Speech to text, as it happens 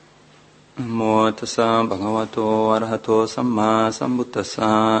Namo tassa bhagavato arahato samma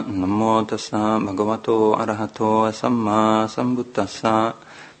sambuddhassa. Namo tassa bhagavato arahato samma sambuddhassa.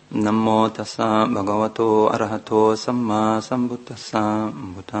 Namo tassa bhagavato arahato samma sambuddhassa.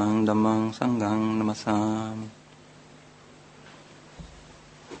 Buddhaṃ dhammāṃ saṅghāṃ namasāmi.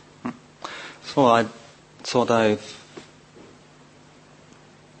 So I thought I'd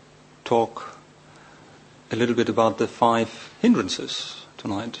talk a little bit about the 5 hindrances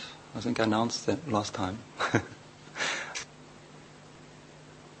tonight. I think I announced that last time.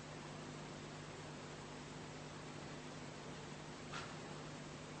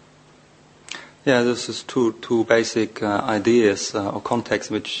 Yeah, this is two basic ideas or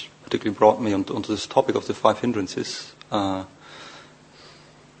contexts which particularly brought me onto this topic of the 5 hindrances. One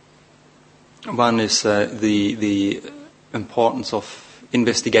is the importance of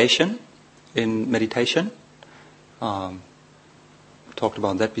investigation in meditation. Talked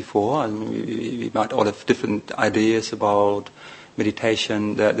about that before, and we might all have different ideas about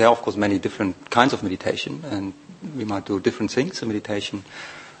meditation. There are of course many different kinds of meditation, and we might do different things in meditation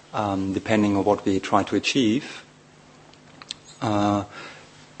depending on what we try to achieve.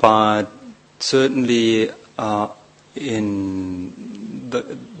 But certainly in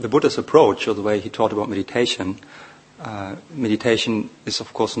the Buddha's approach, or the way he taught about meditation, meditation is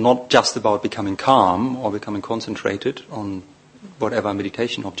of course not just about becoming calm or becoming concentrated on whatever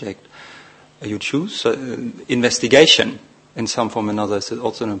meditation object you choose. Investigation in some form or another is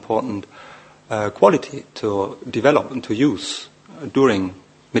also an important quality to develop and to use during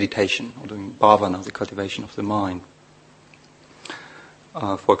meditation or during bhavana, the cultivation of the mind.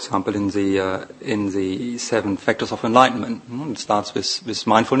 For example, in the 7 factors of enlightenment, it starts with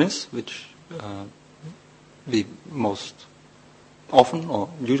mindfulness, which we most often or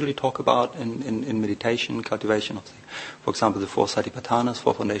usually talk about in meditation, cultivation of for example, the 4 satipatthanas,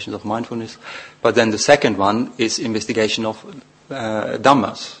 4 foundations of mindfulness. But then the second one is investigation of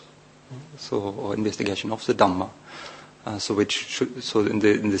dhammas, or investigation of the dhamma. So in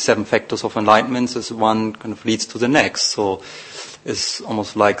the 7 factors of enlightenment, this one kind of leads to the next. So it's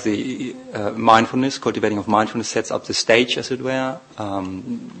almost like the mindfulness, cultivating of mindfulness sets up the stage, as it were,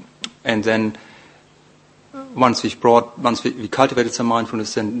 and then once we cultivated some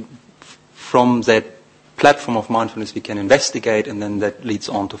mindfulness, then from that platform of mindfulness we can investigate, and then that leads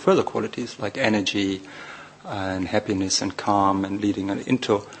on to further qualities like energy and happiness and calm, and leading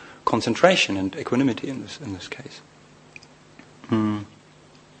into concentration and equanimity in this case.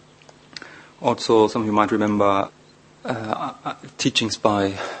 Also, some of you might remember teachings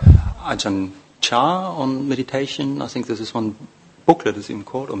by Ajahn Chah on meditation. I think this is one booklet is even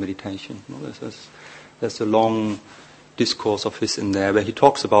called on meditation. There's a long discourse of his in there where he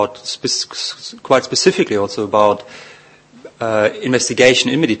talks about quite specifically also about investigation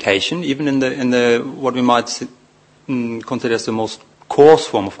in meditation, even in the what we might consider as the most coarse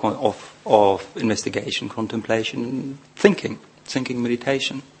form of investigation, contemplation, thinking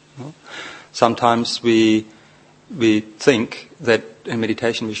meditation. Sometimes we think that in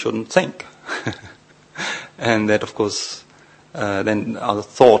meditation we shouldn't think, and that of course then our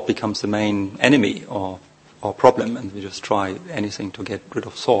thought becomes the main enemy or problem, and we just try anything to get rid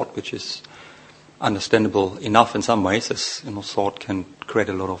of thought, which is understandable enough in some ways, as thought can create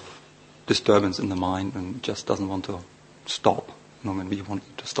a lot of disturbance in the mind and just doesn't want to stop. When we want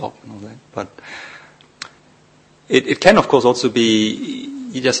it to stop and all that, but it can of course also be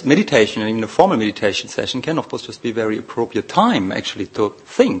just meditation, and even a formal meditation session can of course just be a very appropriate time actually to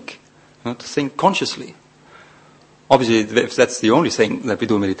think consciously. Obviously, if that's the only thing that we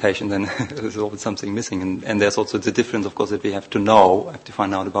do in meditation, then there's always something missing. And there's also the difference, of course, that we have to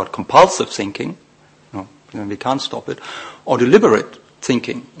find out about compulsive thinking, we can't stop it, or deliberate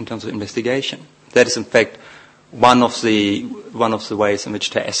thinking in terms of investigation. That is, in fact, one of the ways in which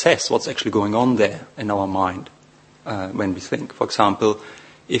to assess what's actually going on there in our mind when we think. For example,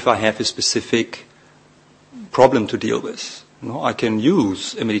 if I have a specific problem to deal with, I can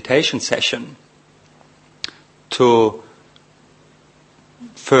use a meditation session to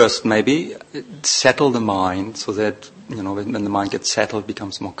first maybe settle the mind, so that when the mind gets settled,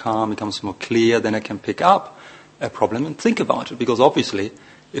 becomes more calm, becomes more clear, then I can pick up a problem and think about it. Because obviously,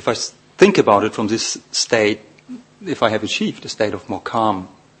 if I think about it from this state, if I have achieved a state of more calm,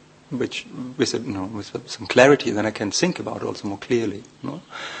 which with some clarity, then I can think about it also more clearly.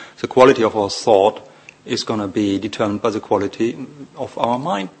 The quality of our thought is going to be determined by the quality of our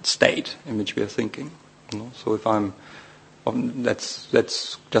mind state in which we are thinking. So if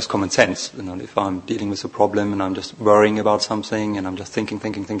that's just common sense. If I'm dealing with a problem and I'm just worrying about something and I'm just thinking,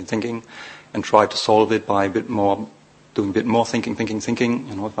 and try to solve it by a bit more doing a bit more thinking,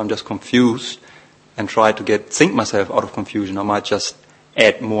 if I'm just confused and try to think myself out of confusion, I might just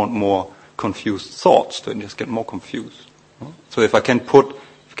add more and more confused thoughts to it and just get more confused. So if I can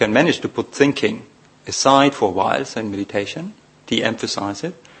manage to put thinking aside for a while, say in meditation, de-emphasize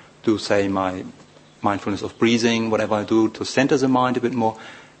it, do say my mindfulness of breathing, whatever I do, to center the mind a bit more,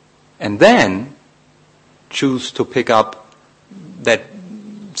 and then choose to pick up that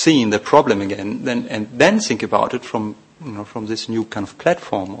seeing the problem again, and then think about it from this new kind of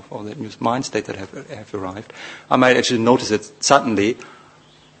platform or that new mind state that have arrived, I might actually notice that suddenly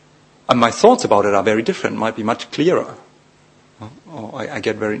my thoughts about it are very different, might be much clearer. Or I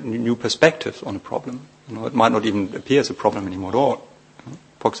get very new perspectives on a problem. It might not even appear as a problem anymore at all.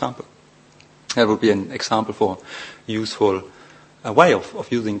 For example, that would be an example for useful way of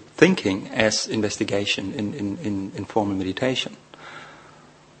using thinking as investigation in formal meditation.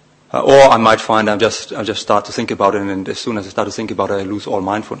 Or I might find I just start to think about it, and as soon as I start to think about it, I lose all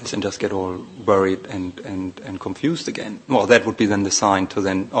mindfulness and just get all worried and confused again. Well, that would be then the sign to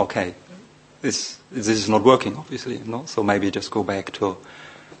then, okay, this is not working, obviously. So maybe just go back to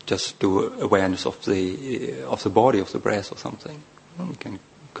just do awareness of the body, of the breath, or something. We can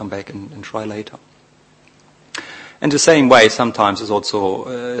come back and try later. And the same way, sometimes is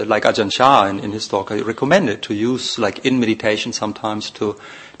also like Ajahn Chah in his talk, I recommend it to use, like in meditation, sometimes to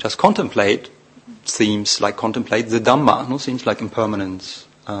just contemplate themes, like contemplate the Dhamma, themes like impermanence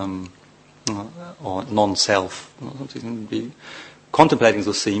or non-self. Contemplating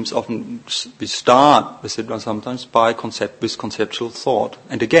those themes, often we start with it sometimes by conceptual thought.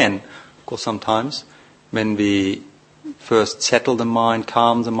 And again, of course, sometimes when we first settle the mind,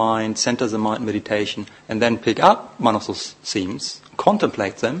 calm the mind, center the mind in meditation, and then pick up one of those themes,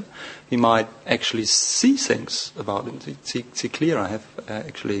 contemplate them, we might actually see things about it, see clearer, have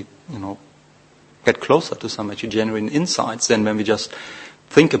actually, get closer to some actually genuine insights than when we just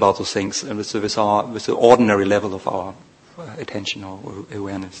think about those things with the ordinary level of our attention or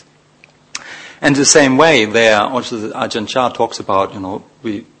awareness. And the same way, there also Ajahn Chah talks about,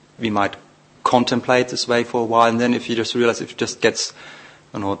 we might contemplate this way for a while, and then if you just realize if it just gets,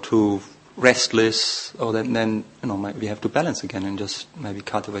 too restless, or then we have to balance again and just maybe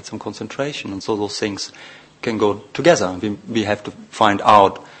cultivate some concentration, and so those things can go together. We have to find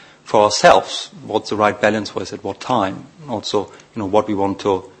out for ourselves what's the right balance for us at what time. Also, what we want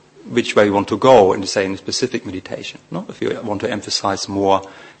to, which way we want to go in, say, in a specific meditation. If you want to emphasize more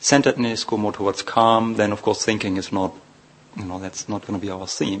centeredness, go more towards calm, then of course thinking is not, that's not going to be our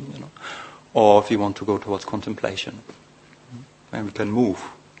theme. Or if you want to go towards contemplation, and we can move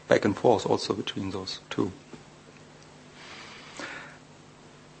back and forth also between those two.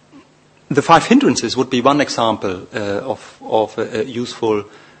 The 5 hindrances would be one example of a useful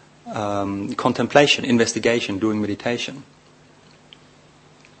contemplation, investigation during meditation.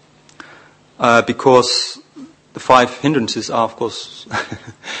 Because the 5 hindrances are, of course,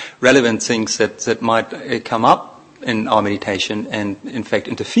 relevant things that might come up in our meditation and, in fact,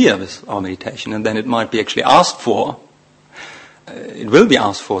 interfere with our meditation. And then it might be actually asked for, it will be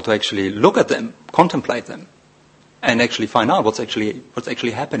asked for to actually look at them, contemplate them, and actually find out what's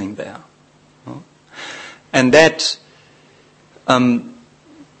actually happening there. And that,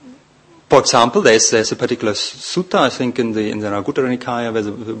 for example, there's a particular sutta, I think, in the Anguttara Nikaya, where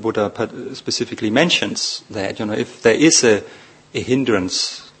the Buddha specifically mentions that, if there is a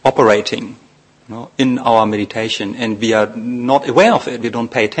hindrance operating, in our meditation, and we are not aware of it, we don't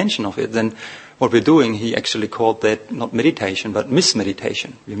pay attention of it, then what we're doing, he actually called that not meditation, but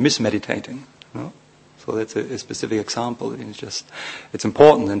mismeditation. We're mismeditating. So that's a specific example. It's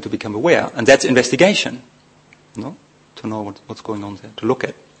important then to become aware, and that's investigation. To know what's going on there, to look at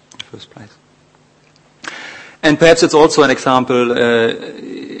in the first place. And perhaps it's also an example,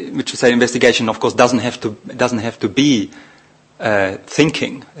 which is say investigation. Of course, doesn't have to be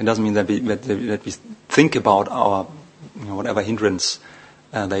thinking. It doesn't mean that we think about our whatever hindrance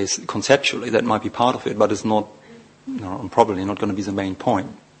there is conceptually. That might be part of it, but it's not probably not going to be the main point.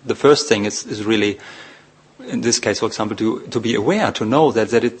 The first thing is really, in this case, for example, to be aware, to know that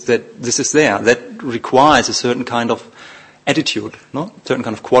this is there. That requires a certain kind of attitude, certain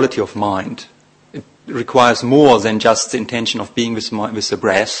kind of quality of mind. It requires more than just the intention of being with the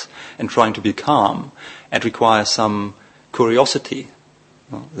breath and trying to be calm. It requires some curiosity,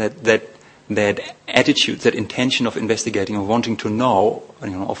 that attitude, that intention of investigating, of wanting to know,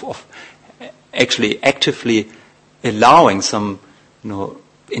 of actually actively allowing some,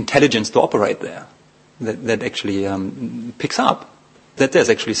 intelligence to operate there, that actually picks up that there's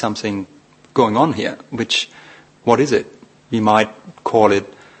actually something going on here. What is it? We might call it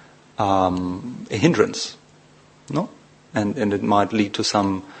a hindrance, and it might lead to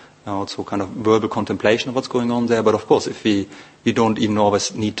some also kind of verbal contemplation of what's going on there. But of course, if we don't even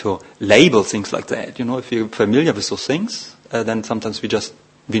always need to label things like that. If you're familiar with those things, then sometimes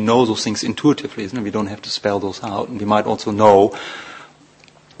we know those things intuitively, isn't it? We don't have to spell those out, and we might also know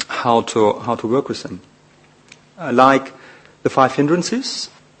how to work with them. Like the 5 hindrances,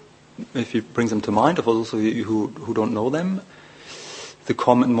 if you bring them to mind, of those of you who don't know them, the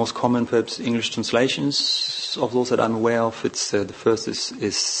most common perhaps English translations of those that I'm aware of, it's the first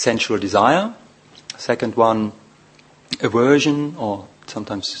is sensual desire, second one aversion, or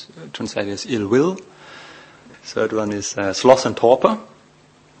sometimes translated as ill will, third one is sloth and torpor,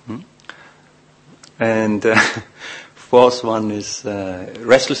 and fourth one is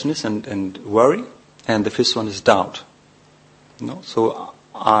restlessness and worry, and the fifth one is doubt. So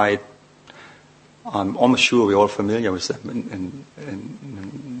I'm almost sure we're all familiar with them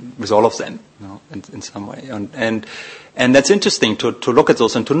and with all of them, in some way. And that's interesting to look at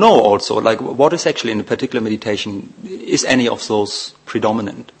those and to know also, like, what is actually in a particular meditation, is any of those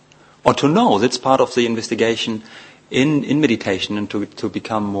predominant? Or to know, that's part of the investigation in meditation, and to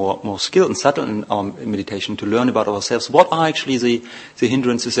become more skilled and subtle in our meditation, to learn about ourselves. What are actually the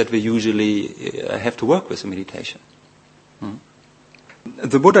hindrances that we usually have to work with in meditation?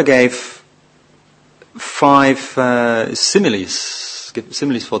 The Buddha gave 5 similes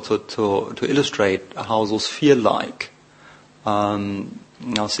to illustrate how those feel like.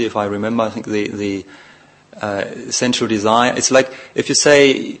 I'll see if I remember. I think the sensual desire. It's like if you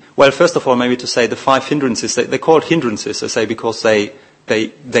say, well, first of all, maybe to say the 5 hindrances. They're called hindrances, I say, because they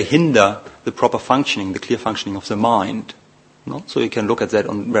hinder the proper functioning, the clear functioning of the mind. So you can look at that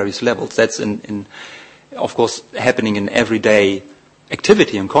on various levels. That's of course, happening in everyday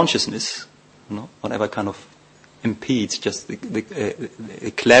activity and consciousness. Whatever kind of impedes just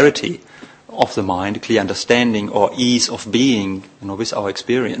the clarity of the mind, clear understanding or ease of being, with our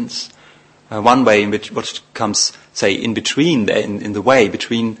experience. One way in which comes, say, in between, in the way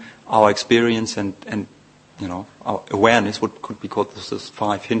between our experience and our awareness, could be called those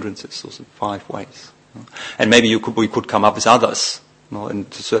 5 hindrances, those 5 ways. And maybe we could come up with others. And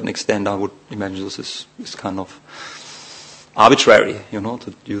to a certain extent, I would imagine this is kind of arbitrary,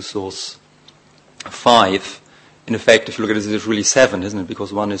 to use those 5. In effect, if you look at it, it's really 7, isn't it?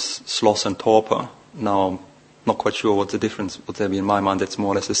 Because one is sloth and torpor. Now, I'm not quite sure what the difference would there be. In my mind, that's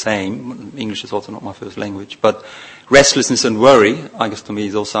more or less the same. English is also not my first language. But restlessness and worry, I guess to me,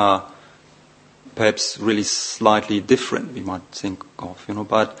 those are perhaps really slightly different, we might think of,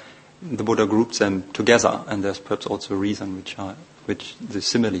 But the Buddha grouped them together, and there's perhaps also a reason which the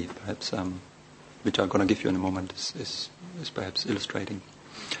simile, perhaps, which I'm going to give you in a moment, is perhaps illustrating.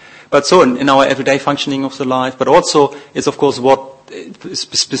 But so in our everyday functioning of the life, but also it's of course what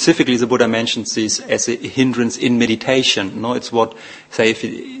specifically the Buddha mentions these as a hindrance in meditation. It's what, say, if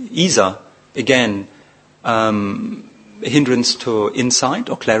either again hindrance to insight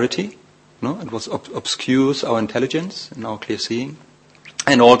or clarity. It was obscures our intelligence and our clear seeing,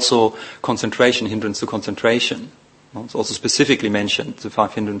 and also concentration, hindrance to concentration. It's also specifically mentioned the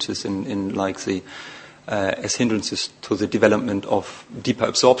 5 hindrances in like the as hindrances to the development of deeper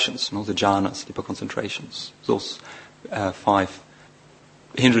absorptions, the jhanas, deeper concentrations. Those 5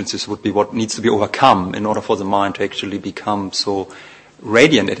 hindrances would be what needs to be overcome in order for the mind to actually become so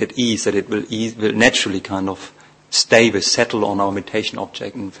radiant and at ease that it will naturally kind of settle on our meditation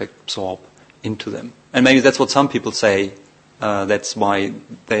object and in fact absorb into them. And maybe that's what some people say, that's why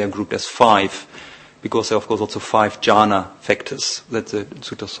they are grouped as 5, because there are of course also 5 jhana factors that the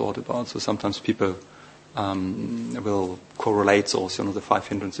sutta thought about. So sometimes people will correlate those, the 5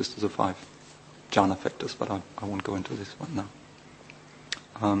 hindrances to the 5 jhana factors, but I won't go into this one now.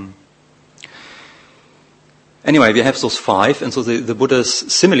 Anyway, we have those 5, and so the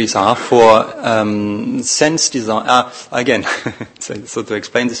Buddha's similes are for sense desire. Again, so to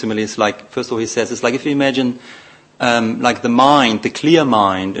explain the similes, like first of all he says, it's like if you imagine like the mind, the clear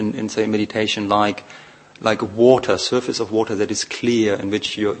mind in say meditation, like water, surface of water that is clear, in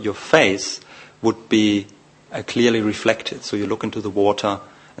which your face would be clearly reflected. So you look into the water,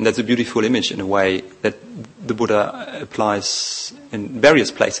 and that's a beautiful image in a way that the Buddha applies in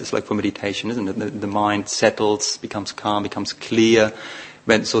various places, like for meditation, isn't it? The mind settles, becomes calm, becomes clear,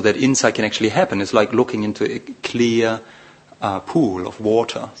 so that insight can actually happen. It's like looking into a clear pool of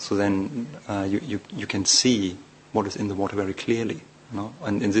water. So then you can see what is in the water very clearly.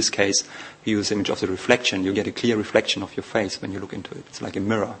 And in this case, we use the image of the reflection. You get a clear reflection of your face when you look into it. It's like a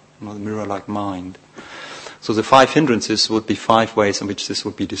mirror, the mirror-like mind. So the 5 hindrances would be 5 ways in which this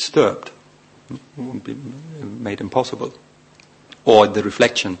would be disturbed, would be made impossible. Or the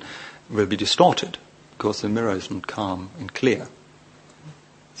reflection will be distorted, because the mirror isn't calm and clear.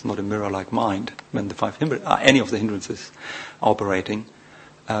 It's not a mirror-like mind. When the any of the hindrances are operating,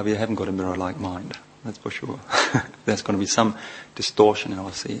 we haven't got a mirror-like mind. That's for sure. There's going to be some distortion in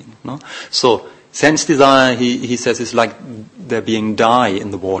our seeing. No? So sense desire, he says, is like there being dye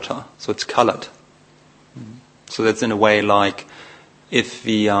in the water, so it's colored. So that's in a way like if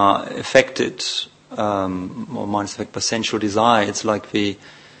we are affected, or mind is affected by sensual desire, it's like we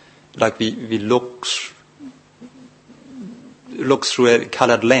look through a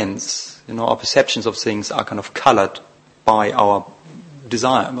colored lens. Our perceptions of things are kind of colored by our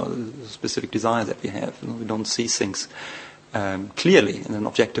desire, the specific desire that we have. We don't see things clearly in an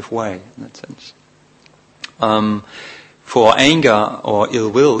objective way, in that sense. For anger or ill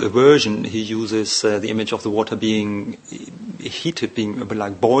will, aversion, he uses the image of the water being heated, being a bit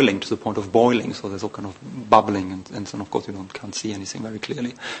like boiling, to the point of boiling. So there's all kind of bubbling, and so of course you can't see anything very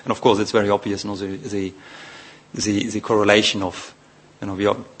clearly. And of course it's very obvious, the correlation of, we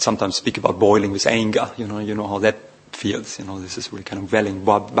sometimes speak about boiling with anger. You know how that feels. This is really kind of welling,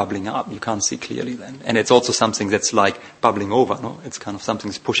 bubbling up. You can't see clearly then. And it's also something that's like bubbling over. No, it's kind of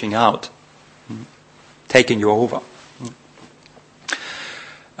something's pushing out, taking you over.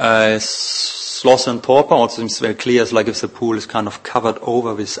 Sloth and torpor also seems very clear. It's like if the pool is kind of covered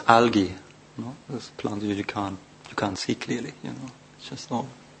over with algae. This plant you can't see clearly. It's just all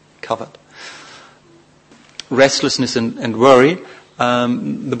covered. Restlessness and worry.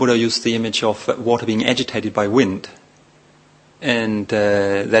 The Buddha used the image of water being agitated by wind, and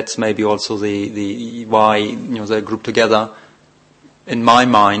that's maybe also the why they're grouped together. In my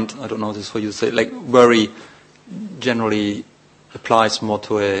mind, I don't know this is for you to say. Like worry generally applies more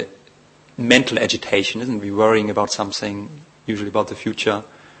to a mental agitation, isn't it? We're worrying about something, usually about the future,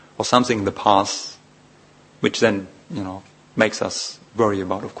 or something in the past, which then, makes us worry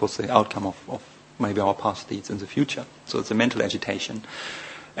about, of course, the outcome of maybe our past deeds in the future. So it's a mental agitation.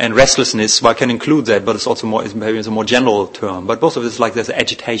 And restlessness, I can include that, but it's also maybe it's a more general term. But both of this, like there's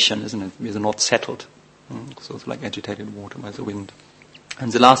agitation, isn't it? We're not settled. So it's like agitated water by the wind. And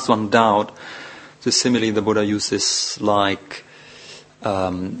the last one, doubt. So similarly, the Buddha uses like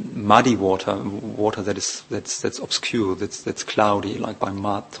muddy water that's obscure, that's cloudy, like by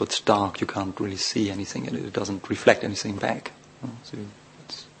mud, so it's dark, you can't really see anything, and it doesn't reflect anything back. So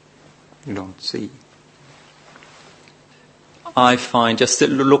you don't see. I find just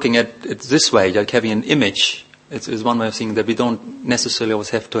looking at it this way, like having an image, is one way of seeing that we don't necessarily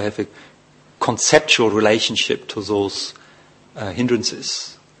always have to have a conceptual relationship to those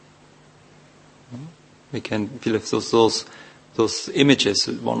hindrances. We can feel if those images,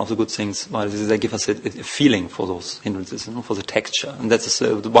 one of the good things is they give us a feeling for those hindrances, for the texture. And that's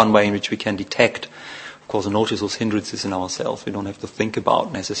the one way in which we can detect, of course, and notice those hindrances in ourselves. We don't have to think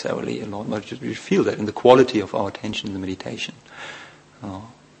about necessarily a lot, but we feel that in the quality of our attention in the meditation.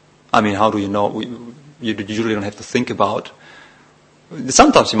 How do you know? You usually don't have to think about.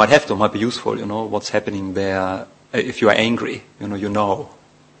 Sometimes you might have to, it might be useful, what's happening there. If you are angry, and you know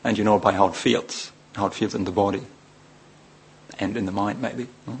by how it feels in the body. And in the mind, maybe.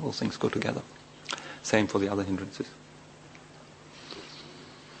 All things go together. Same for the other hindrances.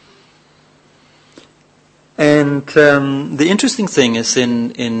 And the interesting thing is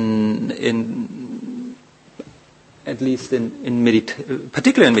in at least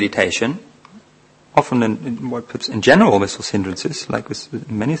particularly in meditation, often in general with those hindrances, like with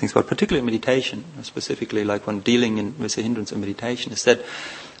many things, but particularly in meditation, specifically like when dealing with the hindrance in meditation, is that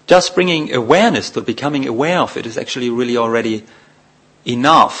just bringing awareness to becoming aware of it is actually really already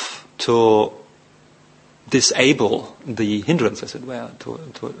enough to disable the hindrance, as it were,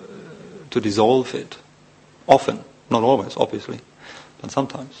 to dissolve it. Often, not always, obviously, but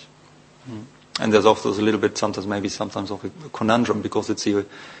sometimes. And there's also a little bit, sometimes of a conundrum, because it's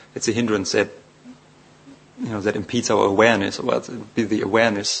a hindrance that that impedes our awareness, or it would be the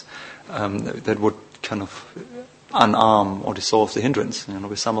awareness that would kind of unarm or dissolve the hindrance.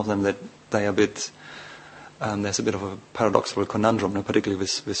 With some of them that they are a bit, there's a bit of a paradoxical conundrum, particularly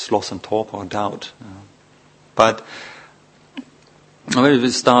with sloth and torpor or doubt. But maybe we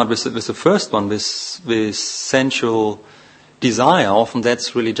start with the first one, with sensual desire. Often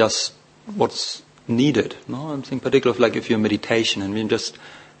that's really just what's needed. I'm thinking particularly of like if you're in meditation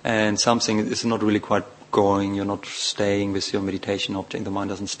and something is not really quite going, you're not staying with your meditation object, the mind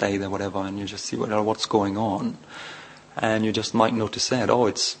doesn't stay there, whatever, and you just see what's going on, and you just might notice that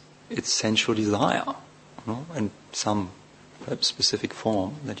it's sensual desire, and some specific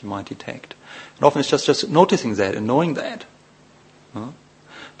form that you might detect. And often it's just noticing that and knowing that.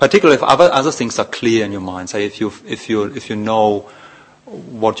 Particularly if other things are clear in your mind. Say if you know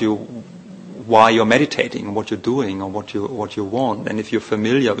what you why you're meditating, what you're doing, or what you want. And if you're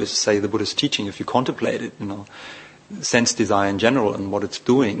familiar with, say, the Buddha's teaching, if you contemplate it, sense desire in general and what it's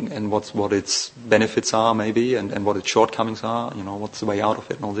doing and what its benefits are maybe and what its shortcomings are, what's the way out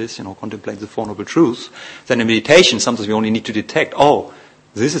of it and all this, contemplate the Four Noble Truths, then in meditation sometimes we only need to detect,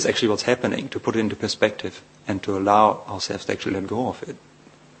 this is actually what's happening, to put it into perspective and to allow ourselves to actually let go of it.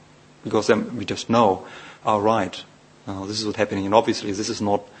 Because then we just know, right, this is what's happening, and obviously this is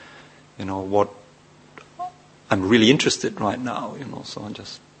not, what I'm really interested right now, so I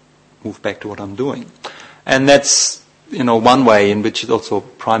just move back to what I'm doing. And that's, one way in which it also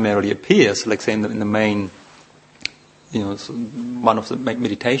primarily appears, like say in the main, one of the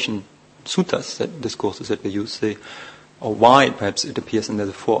meditation suttas, that discourses that we use, or why perhaps it appears in the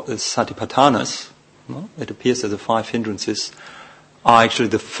Satipatthanas, it appears that the 5 hindrances are actually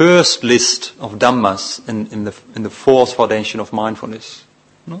the first list of Dhammas in the fourth foundation of mindfulness.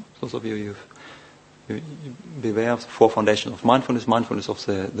 Those of you beware of the 4 foundations of mindfulness of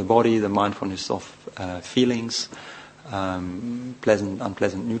the body, the mindfulness of feelings, pleasant,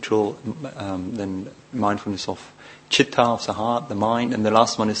 unpleasant, neutral, then mindfulness of chitta, of the heart, the mind, and the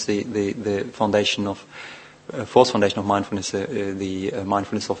last one is the foundation of fourth foundation of mindfulness, the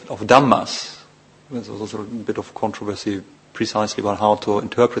mindfulness of Dhammas. There's also a bit of controversy precisely about how to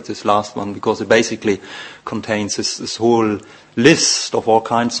interpret this last one, because it basically contains this whole list of all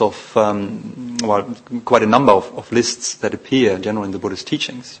kinds of, quite a number of lists that appear generally in the Buddhist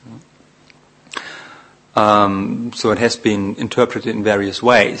teachings. So it has been interpreted in various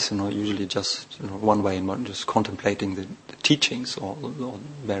ways, usually just one way, in just contemplating the teachings or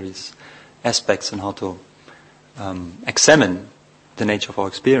various aspects and how to examine the nature of our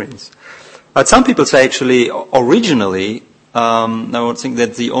experience. But some people say actually originally, I would think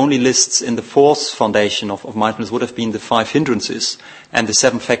that the only lists in the fourth foundation of mindfulness would have been the 5 hindrances and the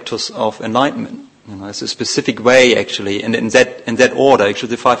 7 factors of enlightenment. It's a specific way actually, and in that order, actually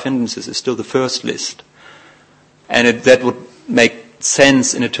the 5 hindrances is still the first list. And that would make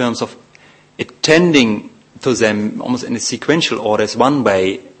sense in the terms of it tending to them almost in a sequential order as one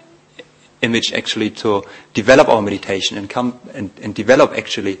way in which actually to develop our meditation and develop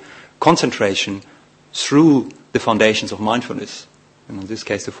actually concentration through the foundations of mindfulness. And in this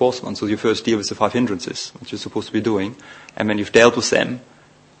case, the fourth one. So you first deal with the 5 hindrances, which you're supposed to be doing, and when you've dealt with them,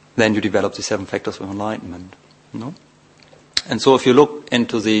 then you develop the 7 factors of enlightenment. And so if you look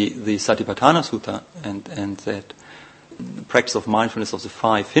into the Satipatthana Sutta and that practice of mindfulness of the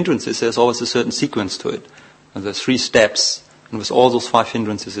 5 hindrances, there's always a certain sequence to it. And there's 3 steps, and with all those 5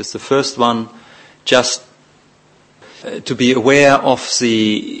 hindrances, it's the first one just to be aware of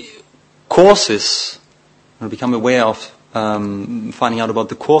the causes, and become aware of finding out about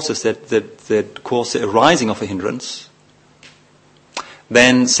the causes that cause the arising of a hindrance.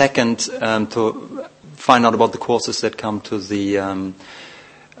 Then second, to find out about the causes that come to that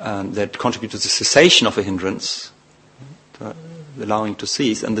contribute to the cessation of a hindrance, allowing to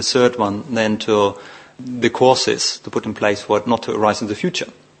cease. And the third one, then to the causes to put in place for it not to arise in the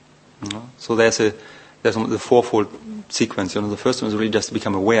future. So there's the fourfold sequence. The first one is really just to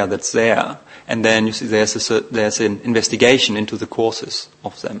become aware that's there, and then you see there's an investigation into the causes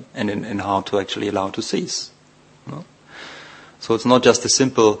of them and in how to actually allow it to cease. So it's not just a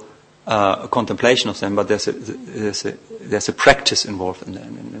simple contemplation of them, but there's a practice involved in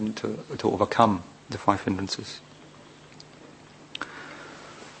them and to overcome the 5 hindrances.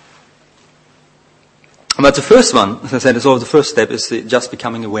 But the first one, as I said, is always the first step, is just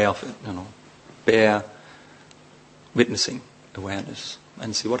becoming aware of it. Bare witnessing awareness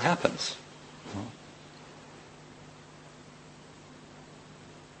and see what happens.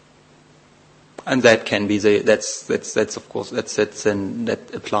 And that can be that's of course that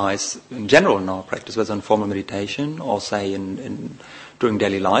applies in general in our practice, whether in formal meditation or say in during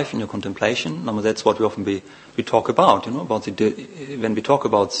daily life in your contemplation. That's what we often we talk about, about when we talk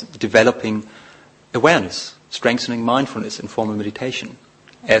about developing awareness, strengthening mindfulness in formal meditation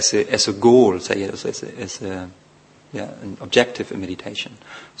as a goal, say as an objective in meditation,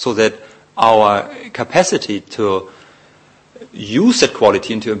 so that our capacity to use that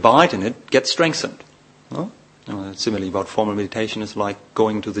quality and to abide in it gets strengthened. Similarly, about formal meditation is like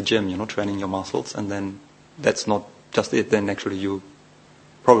going to the gym, training your muscles, and then that's not just it. Then actually you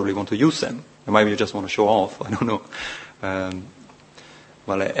probably want to use them, or maybe you just want to show off. I don't know.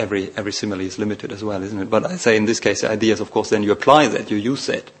 Every simile is limited as well, isn't it? But I say in this case, the idea is, of course, then you apply that, you use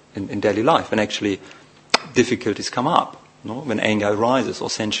that in daily life, and actually difficulties come up, when anger arises or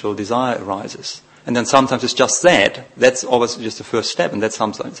sensual desire arises. And then sometimes it's just that. That's always just the first step, and that's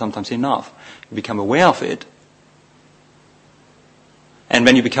sometimes enough. You become aware of it, And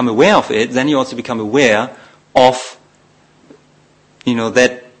when you become aware of it, then you also become aware of,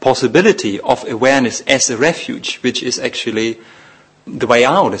 that possibility of awareness as a refuge, which is actually the way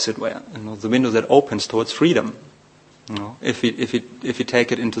out, as it were. The window that opens towards freedom. If we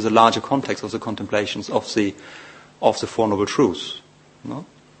take it into the larger context of the contemplations of the Four Noble Truths,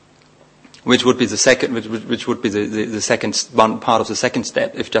 which would be the second, which would be the second one part of the second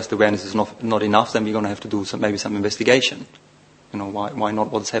step. If just awareness is not enough, then we're going to have to do maybe some investigation. Why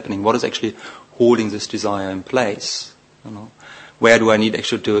not? What's happening? What is actually holding this desire in place? Where do I need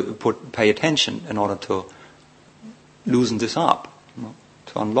actually to pay attention in order to loosen this up,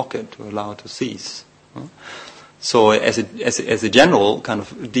 to unlock it, to allow it to cease? So, as a general kind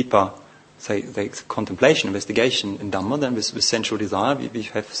of deeper, say, contemplation, investigation in Dhamma, then with sensual desire, we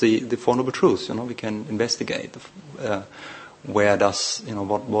have the Four Noble Truths. We can investigate where does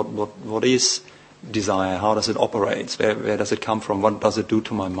what is desire, how does it operate, where does it come from, what does it do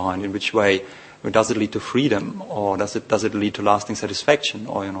to my mind, in which way does it lead to freedom, or does it lead to lasting satisfaction,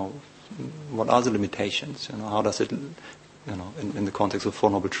 or what are the limitations, how does it, in the context of Four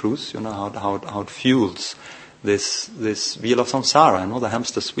Noble Truths, how it fuels this wheel of samsara, the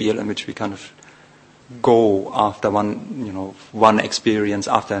hamster's wheel, in which we kind of go after one experience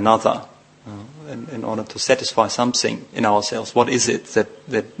after another, in order to satisfy something in ourselves. What is it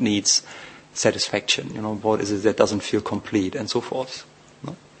that needs satisfaction? What is it that doesn't feel complete, and so forth.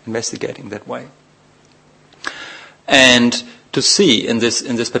 Investigating that way, and to see in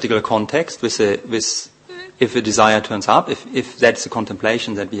this particular context, with if a desire turns up, if that's the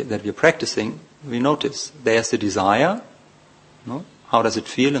contemplation that we're practicing, we notice there's the desire. How does it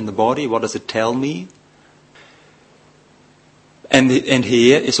feel in the body? What does it tell me? And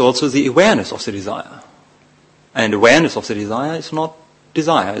here is also the awareness of the desire. And awareness of the desire is not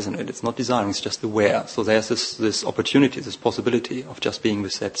desire, isn't it? It's not desiring, it's just aware. So there's this opportunity, this possibility of just being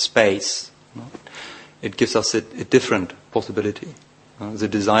with that space. It gives us a different possibility. The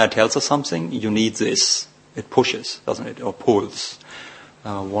desire tells us something, you need this. It pushes, doesn't it? Or pulls,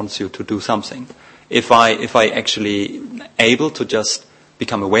 wants you to do something. If I actually able to just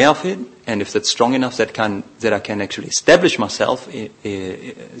become aware of it, and if that's strong enough that I can actually establish myself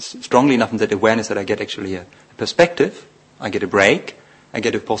strongly enough in that awareness that I get actually a perspective, I get a break, I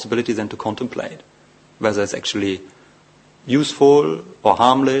get a possibility then to contemplate whether it's actually useful or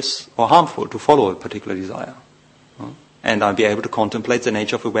harmless or harmful to follow a particular desire. And I'll be able to contemplate the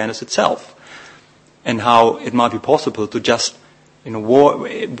nature of awareness itself and how it might be possible to just,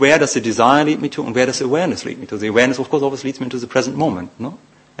 where does the desire lead me to and where does the awareness lead me to? The awareness, of course, always leads me into the present moment,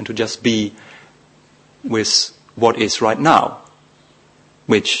 and to just be with what is right now,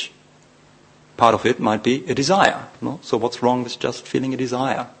 which part of it might be a desire. So what's wrong with just feeling a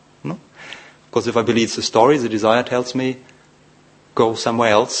desire? Because if I believe the story, the desire tells me, go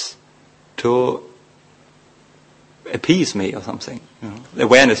somewhere else to appease me or something.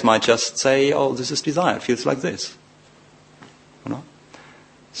 Awareness might just say, oh, this is desire, it feels like this.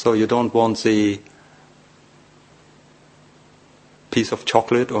 So you don't want the piece of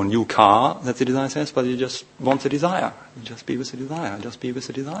chocolate or new car that the desire says, but you just want the desire. You just be with the desire. Just be with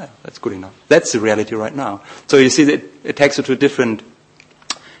the desire. That's good enough. That's the reality right now. So you see that it takes you to into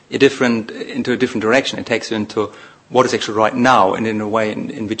a different direction. It takes you into what is actually right now, and in a way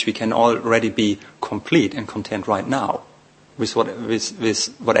in which we can already be complete and content right now with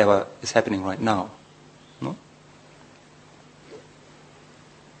whatever is happening right now.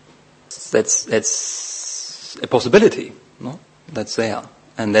 That's a possibility. That's there,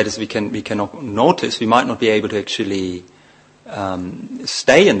 and that is we can notice. We might not be able to actually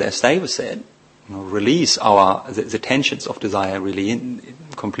stay with it, release the tensions of desire really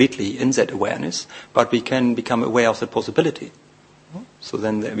completely in that awareness, but we can become aware of that possibility. So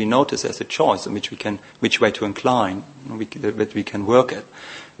then we notice there's a choice in which way to incline, that we can work it.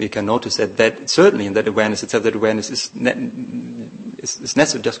 We can notice that certainly in that awareness itself, that awareness is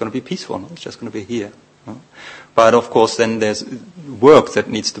necessarily just going to be peaceful. It's just going to be here. But of course, then there's work that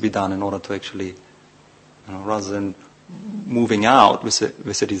needs to be done in order to actually, rather than moving out with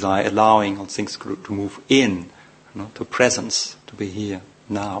the desire, allowing all things to move in, to presence, to be here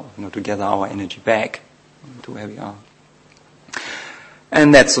now, to gather our energy back to where we are.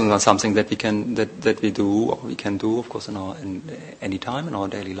 And that's something that we can do, of course, in any time in our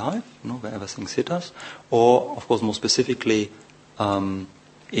daily life, wherever things hit us, or of course more specifically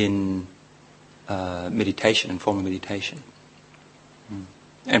in meditation, informal meditation.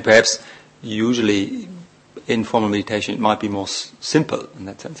 And perhaps usually in formal meditation it might be more simple in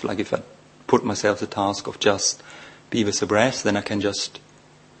that sense. Like if I put myself the task of just be with the breath, then I can just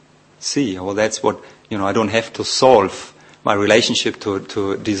see. Well, that's what, I don't have to solve my relationship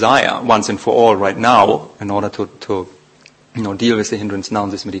to desire once and for all right now in order to deal with the hindrance now in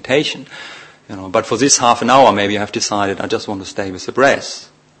this meditation. But for this half an hour maybe I have decided I just want to stay with the breath.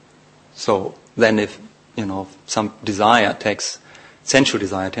 So then if, some desire sensual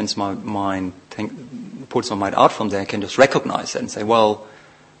desire tends my mind, pulls my mind out from there, I can just recognize that and say, well,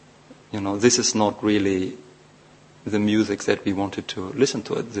 this is not really the music that we wanted to listen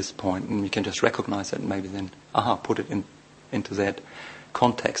to at this point, and we can just recognize that and maybe then, put it into that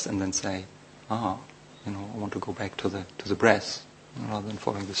context and then say, I want to go back to the breath rather than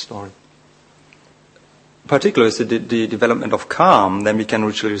following the story. Particularly with the development of calm, then we can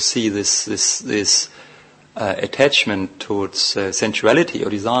really see this attachment towards sensuality or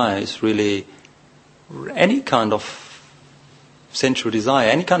desire is really any kind of sensual desire,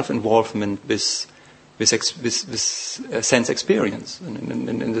 any kind of involvement with sense experience. And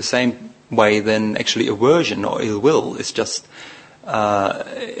in the same way, then actually aversion or ill will is just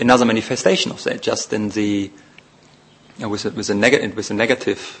another manifestation of that, just in the with a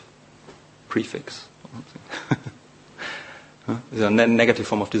negative prefix. It's a negative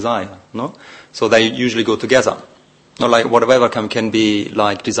form of desire, no? So they usually go together. Like whatever can be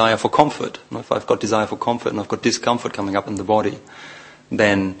like desire for comfort. If I've got desire for comfort and I've got discomfort coming up in the body,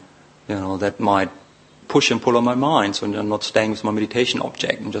 then that might push and pull on my mind. So I'm not staying with my meditation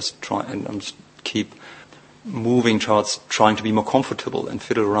object and just keep moving towards trying to be more comfortable and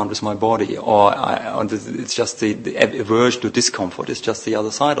fiddle around with my body. Or it's just the aversion to discomfort. It's just the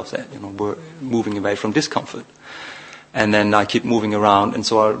other side of that. We're moving away from discomfort. And then I keep moving around, and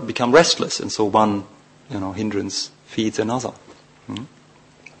so I become restless. And so one, hindrance feeds another. Mm-hmm.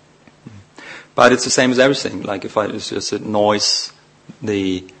 But it's the same as everything. Like if it's just a noise,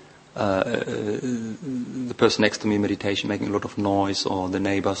 the person next to me in meditation making a lot of noise, or the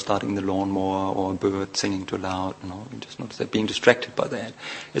neighbor starting the lawnmower, or a bird singing too loud, just notice that, being distracted by that.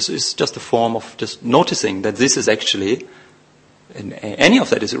 It's just a form of just noticing that this is actually, and any of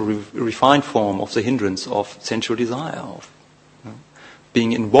that is a refined form of the hindrance of sensual desire, of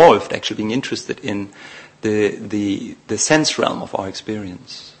being involved, actually being interested in the sense realm of our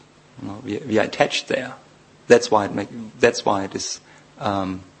experience. We are attached there. That's why it is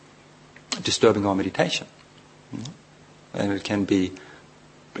disturbing our meditation. And it can be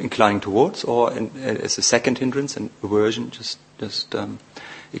inclining towards, or as a second hindrance, and aversion, just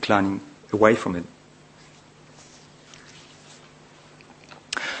inclining away from it.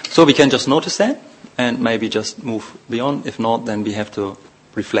 So we can just notice that and maybe just move beyond. If not, then we have to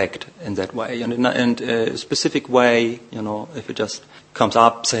reflect in that way. And in a specific way, if it just comes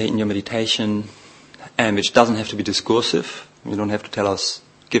up, say, in your meditation, and which doesn't have to be discursive. You don't have to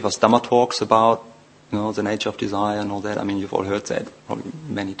give us Dhamma talks about, the nature of desire and all that. I mean, you've all heard that probably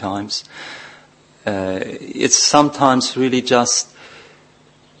many times. It's sometimes really just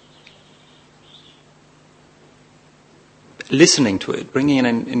listening to it, bringing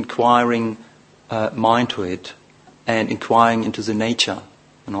an inquiring mind to it, and inquiring into the nature.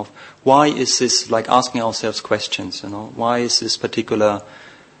 Why is this, like asking ourselves questions, why is this particular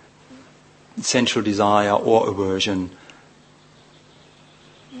sensual desire or aversion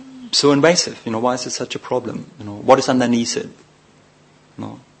so invasive? Why is it such a problem? What is underneath it?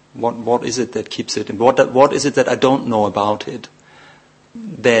 What is it that keeps it, and what is it that I don't know about it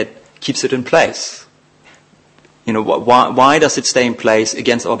that keeps it in place? Why does it stay in place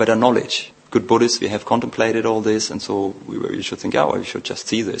against our better knowledge? Good Buddhists, we have contemplated all this, and so we should think, we should just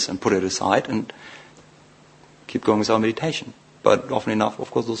see this and put it aside and keep going with our meditation. But often enough,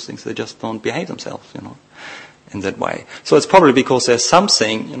 of course, those things, they just don't behave themselves, in that way. So it's probably because there's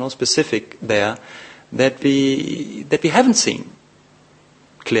something, specific there that we haven't seen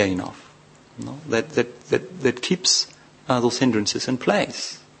clear enough, that keeps those hindrances in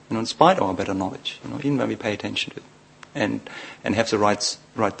place. In spite of our better knowledge, even when we pay attention to it, and have the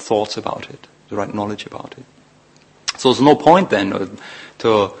right thoughts about it, the right knowledge about it. So there's no point then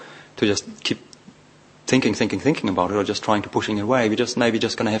to just keep thinking about it, or just trying to pushing it away. We maybe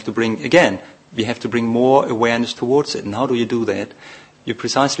just going to have to bring more awareness towards it. And how do you do that?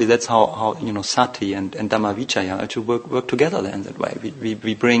 That's how sati and Dhammavichaya actually work together there in that way.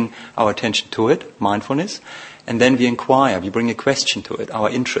 We bring our attention to it, mindfulness. And then we inquire, we bring a question to it, our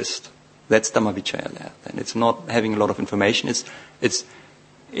interest. That's Dhammavichaya there. And it's not having a lot of information, it's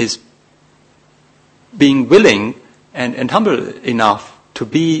being willing and humble enough to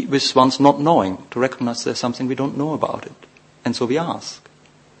be with one's not knowing, to recognize there's something we don't know about it. And so we ask.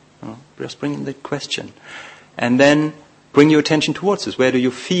 Just bring in the question. And then bring your attention towards this. Where do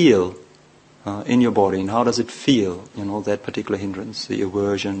you feel in your body, and how does it feel, that particular hindrance, the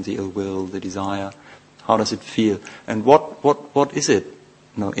aversion, the ill will, the desire? How does it feel? And what is it,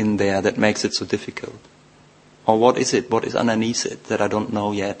 in there that makes it so difficult? Or what is it? What is underneath it that I don't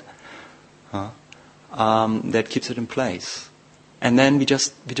know yet? That keeps it in place. And then we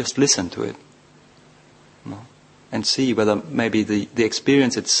just listen to it. And see whether maybe the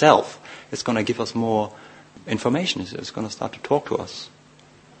experience itself is going to give us more information. It's going to start to talk to us.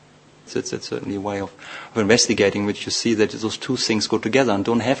 So it's certainly a way of investigating which you see that those two things go together and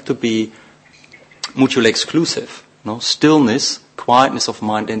don't have to be mutually exclusive. Stillness, quietness of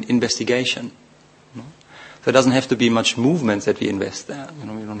mind, and investigation. So it doesn't have to be much movement that we invest there.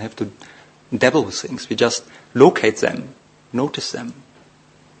 We don't have to dabble with things. We just locate them, notice them,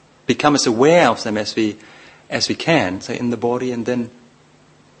 become as aware of them as we can, say in the body, and then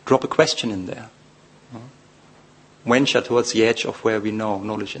drop a question in there. Venture towards the edge of where we know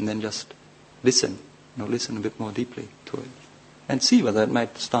knowledge, and then just listen. Listen a bit more deeply to it, and see whether it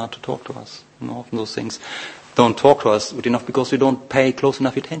might start to talk to us. Often those things don't talk to us good enough because we don't pay close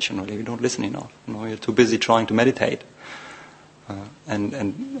enough attention. Really, we don't listen enough. We're too busy trying to meditate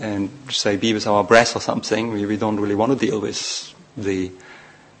and say be with our breath or something. We don't really want to deal with the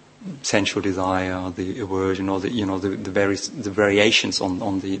sensual desire, the aversion, or the variations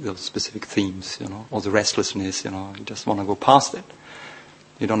on the specific themes, or the restlessness. You just want to go past it.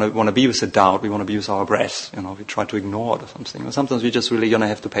 You don't want to be with the doubt. We want to be with our breath. We try to ignore it or something. Or sometimes we're just really going to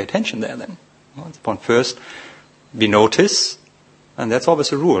have to pay attention there. Then, at the point first, we notice, and that's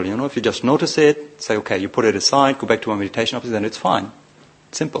always a rule. If you just notice it, say, okay, you put it aside, go back to a meditation office, then it's fine.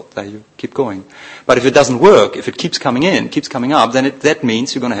 Simple. There you keep going. But if it doesn't work, if it keeps coming in, keeps coming up, then that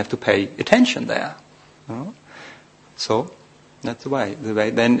means you're going to have to pay attention there. So that's the way.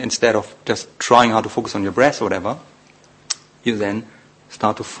 Then instead of just trying how to focus on your breath or whatever, you then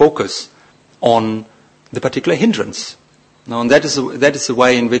start to focus on the particular hindrance. And that is the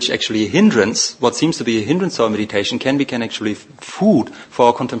way in which actually a hindrance, what seems to be a hindrance to our meditation, can become actually food for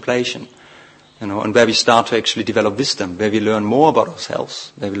our contemplation. And where we start to actually develop wisdom, where we learn more about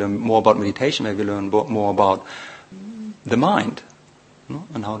ourselves, where we learn more about meditation, where we learn more about the mind,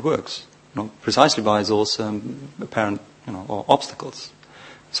 and how it works, precisely by those apparent, or obstacles.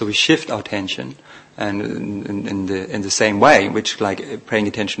 So we shift our attention, and in the same way, which like paying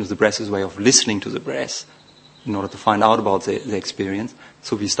attention to the breath is a way of listening to the breath, in order to find out about the experience.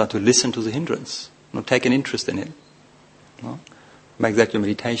 So we start to listen to the hindrance, take an interest in it, make that your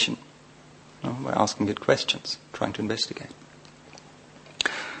meditation. By asking good questions, trying to investigate.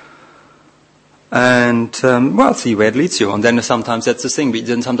 And, see where it leads you. And then sometimes that's the thing.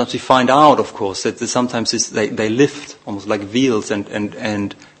 Then sometimes we find out, of course, that sometimes they lift almost like veils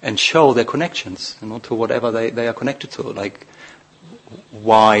and show their connections, to whatever they are connected to. Like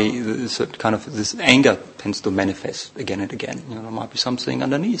why this anger tends to manifest again and again. There might be something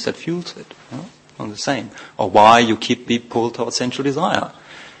underneath that fuels it. On the same. Or why you keep being pulled towards sensual desire.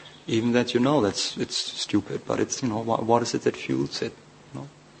 Even that it's stupid, but it's what is it that fuels it?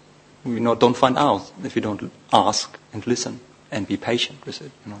 We don't find out if you don't ask and listen and be patient with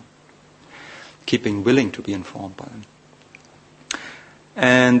it. Keeping willing to be informed by them.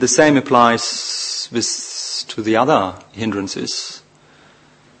 And the same applies to the other hindrances,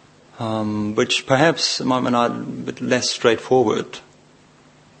 which perhaps might be a bit less straightforward.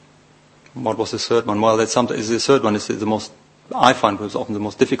 What was the third one? Well, the third one is the most. I find was often the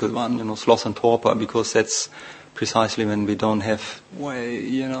most difficult one, sloth and torpor, because that's precisely when we don't have way,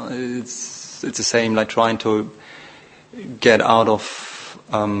 it's the same like trying to get out of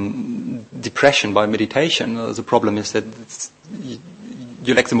depression by meditation. The problem is that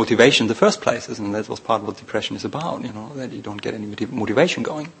you lack the motivation in the first place, and that was part of what depression is about, that you don't get any motivation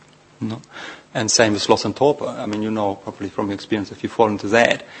going. And same with sloth and torpor. I mean, probably from your experience, if you fall into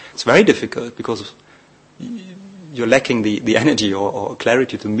that, it's very difficult because you're lacking the energy or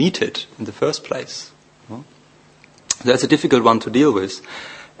clarity to meet it in the first place. That's a difficult one to deal with.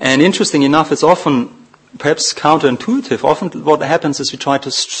 And interesting enough, it's often perhaps counterintuitive. Often what happens is we try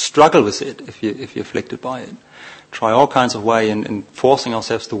to struggle with it if you're afflicted by it. Try all kinds of ways in forcing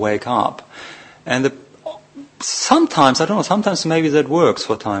ourselves to wake up. And sometimes maybe that works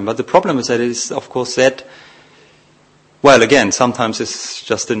for a time. But the problem is that is, of course, that well, again, sometimes it's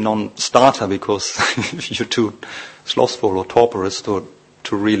just a non-starter because you're too slothful or torporous to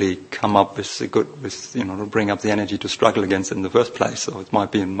really come up with to bring up the energy to struggle against it in the first place. So it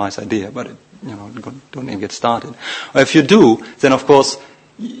might be a nice idea, but don't even get started. Or if you do, then of course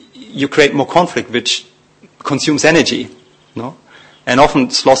you create more conflict, which consumes energy, And often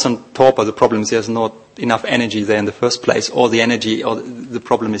sloth and torpor, the problem is there's not enough energy there in the first place, or the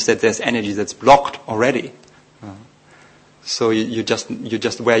problem is that there's energy that's blocked already. So you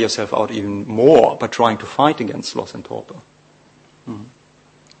just wear yourself out even more by trying to fight against sloth and torpor.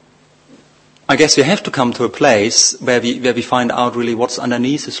 I guess we have to come to a place where we find out really what's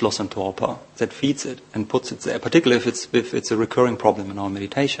underneath the sloth and torpor that feeds it and puts it there, particularly if it's a recurring problem in our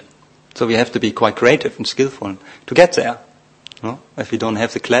meditation. So we have to be quite creative and skillful to get there. If we don't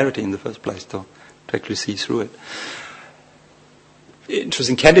have the clarity in the first place to actually see through it.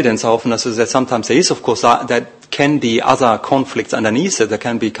 Interesting candidates are often that sometimes there is, of course, that can be other conflicts underneath it. There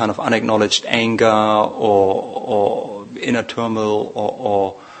can be kind of unacknowledged anger or inner turmoil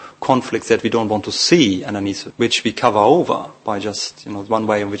or conflicts that we don't want to see underneath it, which we cover over by just, one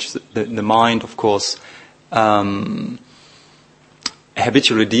way in which the mind, of course,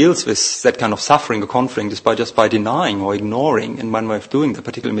 habitually deals with that kind of suffering or conflict is by denying or ignoring. And one way of doing the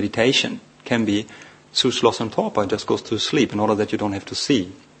particular meditation can be through sloth and torpor. It just goes to sleep in order that you don't have to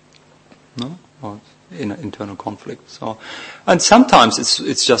see, or in internal conflict. So, and sometimes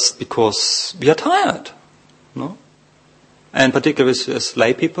it's just because we are tired, And particularly as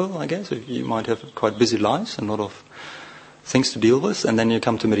lay people, I guess, you might have quite busy lives and a lot of things to deal with, and then you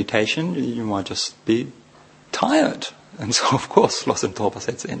come to meditation, you might just be tired. And so, of course, sloth and torpor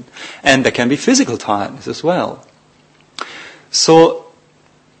sets in. And there can be physical tiredness as well. So,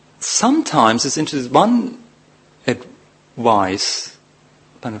 sometimes it's interesting. One advice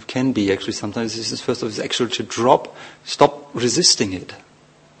kind of can be actually sometimes this is first of all is actually to stop resisting it.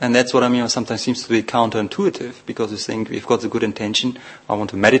 And that's what I mean, sometimes seems to be counterintuitive, because you think, we've got the good intention, I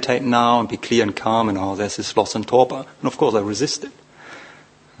want to meditate now and be clear and calm, and there's this sloth and torpor. And of course I resist it.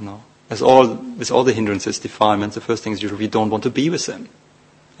 With all the hindrances, defilements, the first thing is we don't want to be with them.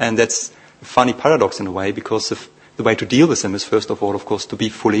 And that's a funny paradox in a way, because the way to deal with them is first of all, of course, to be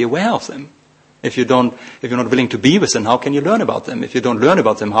fully aware of them. If you're not willing to be with them, how can you learn about them? If you don't learn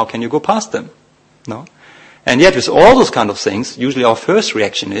about them, how can you go past them? And yet with all those kind of things, usually our first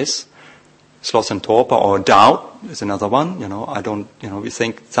reaction is sloth and torpor, or doubt is another one. We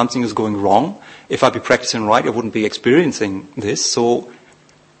think something is going wrong. If I'd be practicing right, I wouldn't be experiencing this. So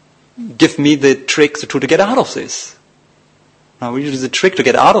give me the trick to get out of this. Now, usually the trick to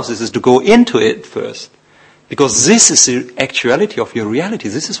get out of this is to go into it first. Because this is the actuality of your reality.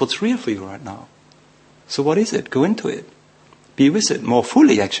 This is what's real for you right now. So what is it? Go into it. Be with it more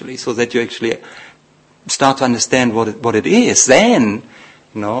fully, actually, so that you actually start to understand what it is. Then,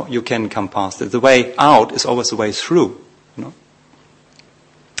 you can come past it. The way out is always the way through.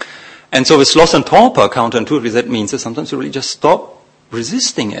 And so with sloth and torpor, counterintuitively, that means that sometimes you really just stop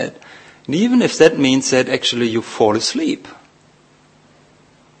resisting it. And even if that means that actually you fall asleep.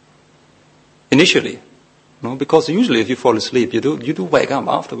 Initially. Because usually if you fall asleep, you do wake up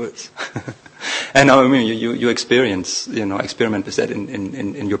afterwards. And I mean, you experience, experiment with that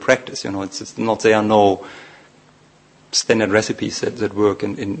in your practice. It's not, there are no standard recipes that work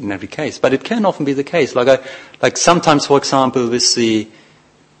in every case. But it can often be the case. Like sometimes, for example,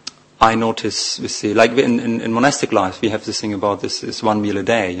 I notice in monastic life, we have this thing about this one meal a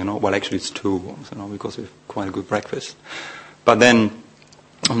day, well actually it's two, because we have quite a good breakfast. But then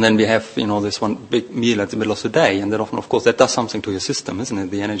we have, this one big meal at the middle of the day, and then often, of course, that does something to your system, isn't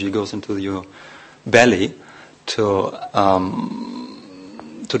it? The energy goes into your belly to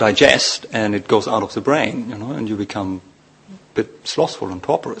digest, and it goes out of the brain, and you become a bit slothful and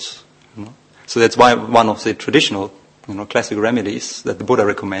torporous, So that's why one of the traditional, classical remedies that the Buddha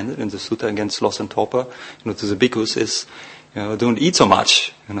recommended in the sutta against sloth and torpor, to the bhikkhus is, don't eat so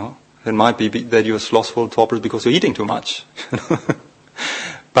much, It might be that you're slothful, torporous because you're eating too much,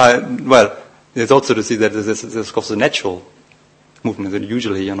 But, well, it's also to see that this is of course a natural movement, that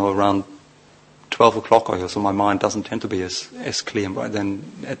usually, around 12 o'clock or so, my mind doesn't tend to be as clear than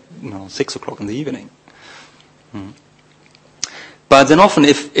at 6 o'clock in the evening. But then often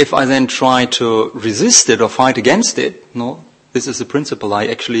if I then try to resist it or fight against it, this is the principle, I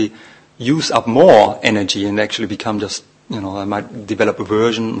actually use up more energy and actually become just, I might develop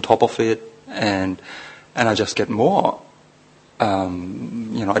aversion on top of it, and I just get more,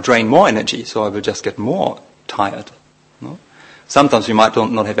 I drain more energy, so I will just get more tired. Sometimes you might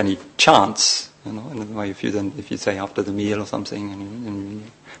not have any chance, in the way if you say after the meal or something,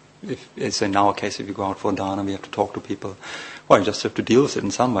 and if, as in our case, if you go out for dana, we have to talk to people. Well, you just have to deal with it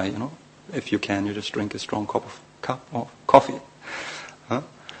in some way, If you can, you just drink a strong cup of coffee.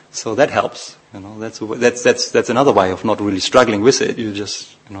 So that helps, That's another way of not really struggling with it. You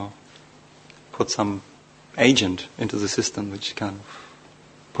just, put some agent into the system which kind of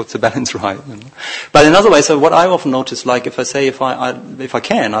puts the balance right. But another way, so what I often notice, like if I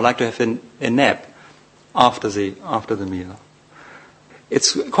can, I like to have a nap after the meal.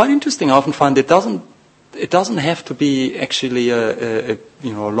 It's quite interesting. I often find it doesn't it doesn't have to be actually a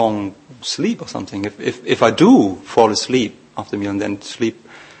long sleep or something. If I do fall asleep after a meal and then sleep,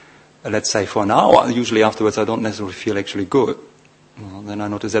 let's say for an hour, usually afterwards I don't necessarily feel actually good. Then I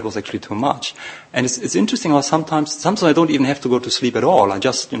notice that was actually too much. And it's interesting how sometimes I don't even have to go to sleep at all. I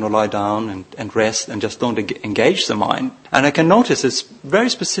just, lie down and rest and just don't engage the mind. And I can notice this very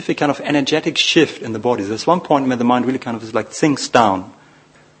specific kind of energetic shift in the body. There's one point where the mind really kind of is like sinks down.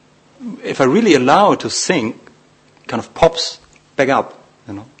 If I really allow it to sink, it kind of pops back up,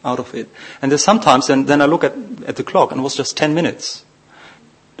 out of it. And there's sometimes, and then I look at the clock and it was just 10 minutes.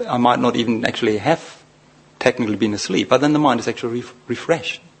 I might not even actually have technically been asleep, but then the mind is actually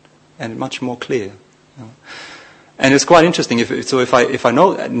refreshed and much more clear. And it's quite interesting. If I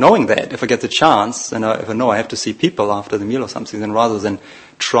knowing that, if I get the chance, and if I know I have to see people after the meal or something, then rather than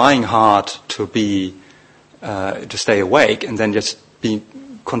trying hard to stay awake and then just be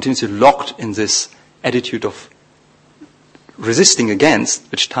continuously locked in this attitude of resisting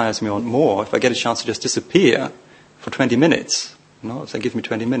against, which tires me on more, if I get a chance to just disappear for 20 minutes. If they give me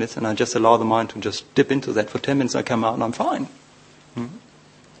 20 minutes and I just allow the mind to just dip into that for 10 minutes, I come out and I'm fine.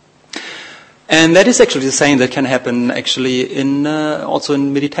 And that is actually the same that can happen actually also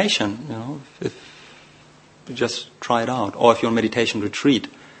in meditation. If you just try it out, or if you're on meditation retreat,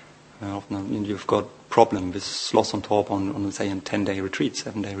 often you've got problem with Sloss on top on say a 10-day retreat,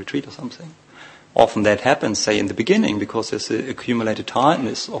 7-day retreat or something. Often that happens, say in the beginning, because there's the accumulated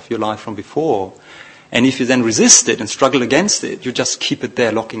tiredness of your life from before. And if you then resist it and struggle against it, you just keep it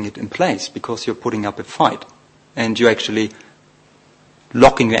there, locking it in place, because you're putting up a fight. And you're actually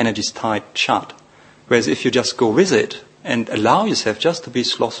locking your energies tight shut. Whereas if you just go with it and allow yourself just to be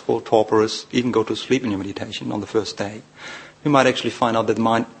slothful, torporous, even go to sleep in your meditation on the first day, you might actually find out that the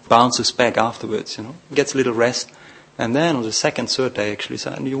mind bounces back afterwards, gets a little rest. And then on the second, third day, actually,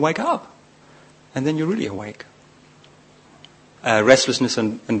 suddenly you wake up. And then you're really awake. Restlessness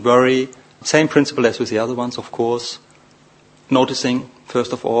and worry, same principle as with the other ones, of course. Noticing,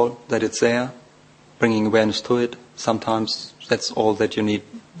 first of all, that it's there, bringing awareness to it. Sometimes that's all that you need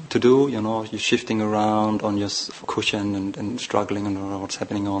to do. You're shifting around on your cushion and struggling and what's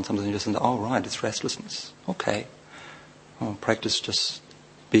happening on. Sometimes you just think, oh, right, it's restlessness. Okay. Practice just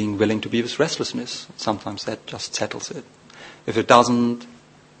being willing to be with restlessness. Sometimes that just settles it. If it doesn't,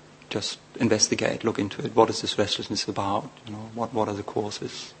 just investigate, look into it. What is this restlessness about? What are the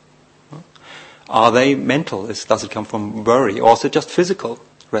causes? Are they mental? Does it come from worry? Or is it just physical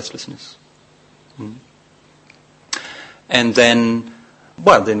restlessness? And then,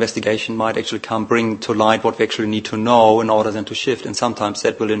 the investigation might actually bring to light what we actually need to know in order then to shift. And sometimes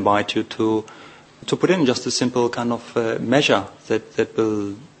that will invite you to put in just a simple kind of measure that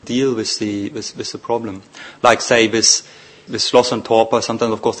will deal with the problem. Like, say, with sloth and torpor,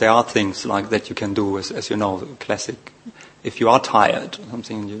 sometimes, of course, there are things like that you can do, as you know, classic. If you are tired or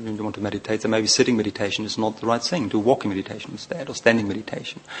something and you want to meditate, then maybe sitting meditation is not the right thing. Do walking meditation instead, or standing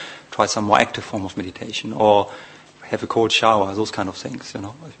meditation. Try some more active form of meditation, or have a cold shower, those kind of things, then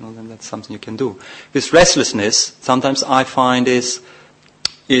that's something you can do. With restlessness, sometimes I find is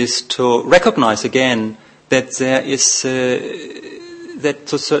to recognize again that there is, that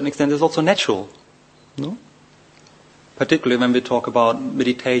to a certain extent is also natural. Particularly when we talk about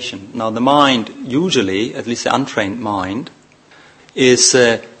meditation. Now the mind, usually, at least the untrained mind, is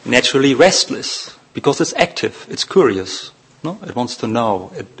naturally restless because it's active, it's curious. It wants to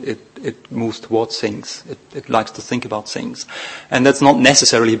know, it moves towards things, it likes to think about things. And that's not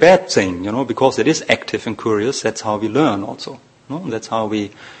necessarily a bad thing, because it is active and curious. That's how we learn also. That's how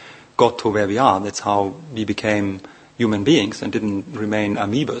we got to where we are. That's how we became human beings and didn't remain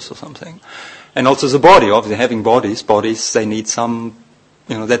amoebas or something. And also the body, obviously having bodies, they need some,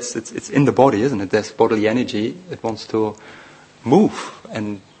 it's in the body, isn't it? There's bodily energy. It wants to move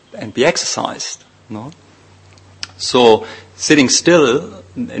and be exercised, So sitting still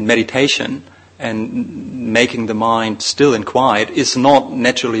in meditation and making the mind still and quiet is not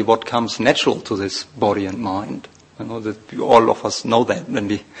naturally what comes natural to this body and mind. That all of us know that when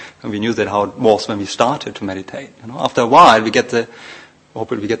we knew that how it was when we started to meditate. After a while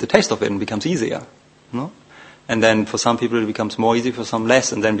hopefully we get the taste of it and it becomes easier. And then for some people it becomes more easy, for some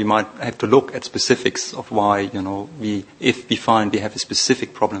less, and then we might have to look at specifics of why, if we find we have a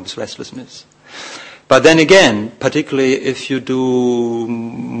specific problem with restlessness. But then again, particularly if you do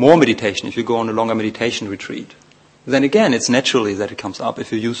more meditation, if you go on a longer meditation retreat, then again it's naturally that it comes up.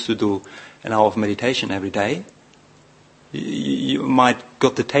 If you used to do an hour of meditation every day, you might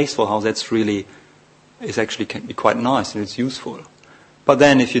got the taste for how that's really is actually can be quite nice and it's useful. But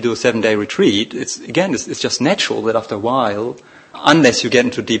then if you do a 7-day retreat, it's just natural that after a while, unless you get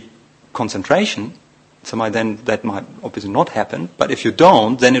into deep concentration, samadhi, then that might obviously not happen. But if you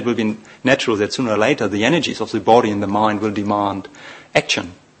don't, then it will be natural that sooner or later the energies of the body and the mind will demand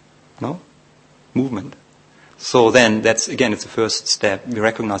action, movement. So then that's, again, it's the first step. We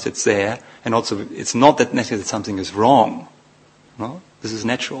recognize it's there, and also it's not that necessarily that something is wrong. No? This is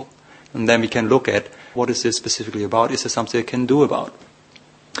natural. And then we can look at what is this specifically about? Is there something I can do about?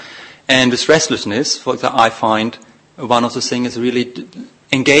 And with restlessness, for example, I find one of the things is really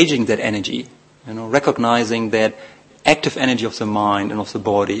engaging that energy, recognizing that active energy of the mind and of the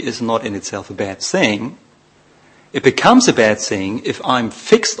body is not in itself a bad thing. It becomes a bad thing if I'm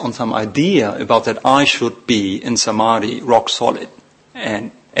fixed on some idea about that I should be in samadhi, rock solid,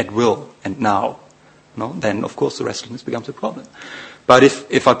 and at will, and now. Then, of course, the restlessness becomes a problem. But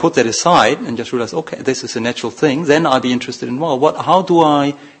if I put that aside and just realize, okay, this is a natural thing, then I'll be interested in, how do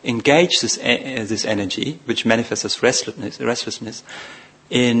I engage this energy, which manifests as restlessness,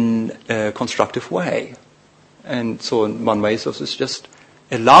 in a constructive way? And so in one way, so it's just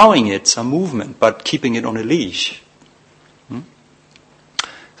allowing it some movement, but keeping it on a leash. So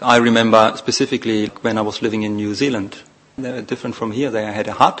I remember specifically when I was living in New Zealand, different from here, there I had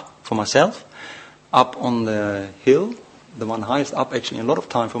a hut for myself, up on the hill, the one highest up, actually, a lot of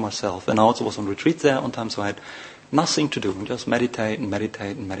time for myself. And I also was on retreat there on time, so I had nothing to do, just meditate and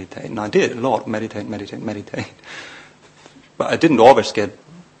meditate and meditate. And I did a lot, meditate. But I didn't always get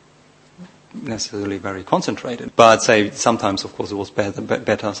necessarily very concentrated. But I'd say sometimes, of course, it was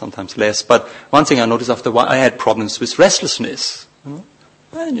better, sometimes less. But one thing I noticed after a while, I had problems with restlessness.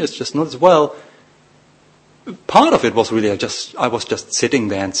 And just noticed, part of it was really I was just sitting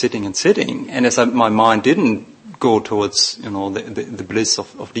there and sitting. And as my mind didn't go towards, the bliss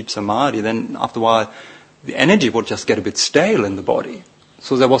of deep samadhi, then after a while, the energy would just get a bit stale in the body.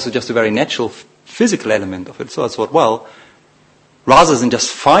 So there was just a very natural physical element of it. So I thought, rather than just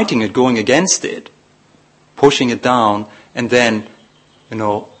fighting it, going against it, pushing it down, and then,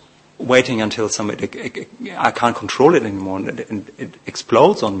 waiting until I can't control it anymore and it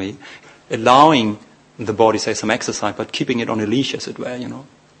explodes on me, allowing the body, say, some exercise, but keeping it on a leash, as it were,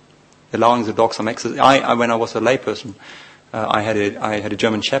 allowing the dog some exercise. When I was a layperson, I had a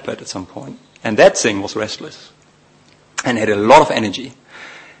German Shepherd at some point, and that thing was restless and had a lot of energy.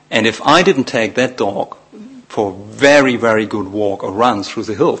 And if I didn't take that dog for a very, very good walk or run through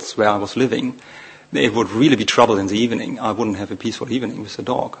the hills where I was living, it would really be trouble in the evening. I wouldn't have a peaceful evening with the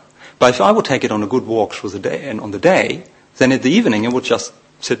dog. But if I would take it on a good walk through the day, and on the day, then in the evening it would just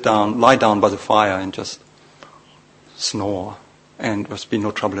lie down by the fire and just snore, and there would be no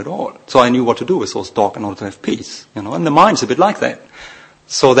trouble at all. So I knew what to do with those dogs in order to have peace, and the mind's a bit like that.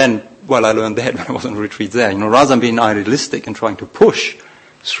 So then, I learned that when I was on retreat there, rather than being idealistic and trying to push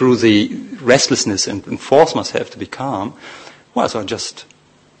through the restlessness and force myself to be calm, so I just,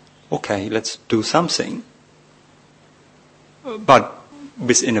 okay, let's do something. But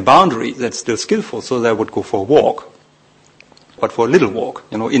within a boundary that's still skillful, so that I would go for a walk. But for a little walk,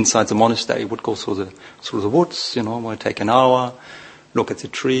 inside the monastery, would go through the woods, might take an hour, look at the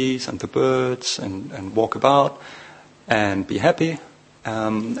trees and the birds and walk about and be happy,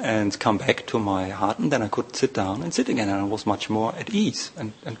 and come back to my hut, and then I could sit down and sit again, and I was much more at ease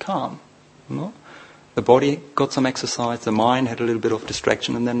and calm. The body got some exercise, the mind had a little bit of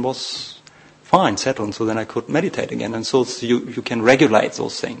distraction, and then was fine, settled, so then I could meditate again. And so you can regulate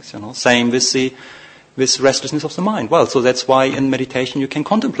those things, Same with restlessness of the mind. So that's why in meditation you can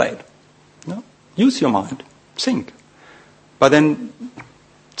contemplate. Use your mind. Think. But then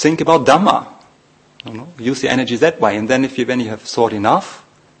think about Dhamma. Use the energy that way. And then when you have thought enough,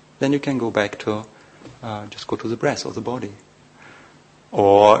 then you can go back to, just go to the breath of the body.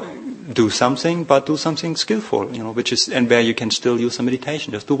 Or do something, but do something skillful, and where you can still use some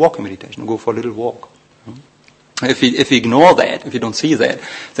meditation. Just do walking meditation. Go for a little walk. If you ignore that, if you don't see that,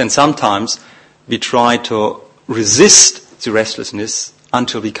 then sometimes we try to resist the restlessness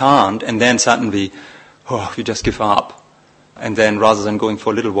until we can't, and then suddenly, we just give up. And then rather than going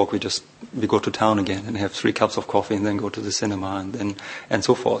for a little walk, we go to town again and have 3 cups of coffee and then go to the cinema and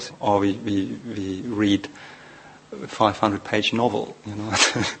so forth. Or we read a 500-page novel,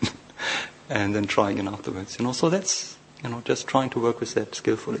 and then try again afterwards. So that's, just trying to work with that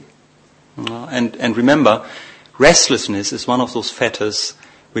skillfully. And remember, restlessness is one of those fetters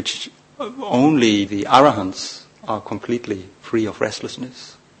which only the arahants are completely free of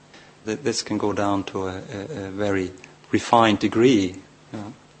restlessness. This can go down to a very refined degree,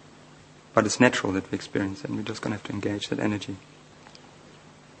 but it's natural that we experience it, and we're just going to have to engage that energy.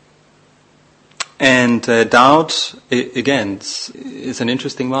 And doubt, again, is an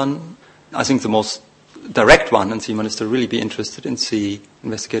interesting one. I think the most direct one, and one is to really be interested in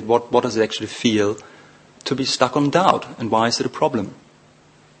investigate what does it actually feel to be stuck on doubt. And why is it a problem?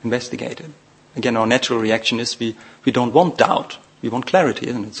 Investigate it. Again, our natural reaction is we don't want doubt. We want clarity,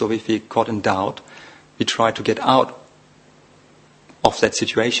 isn't it? So if we're caught in doubt, we try to get out of that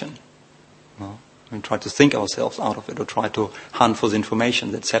situation. We try to think ourselves out of it, or try to hunt for the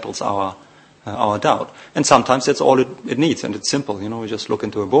information that settles our doubt. And sometimes that's all it needs, and it's simple. We just look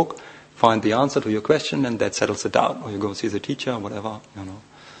into a book, find the answer to your question, and that settles the doubt. Or you go see the teacher, or whatever,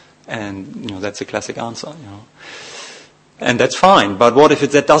 And that's a classic answer. And that's fine. But what if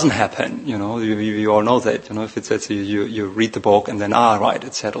that doesn't happen? We all know that. If it says you read the book and then right,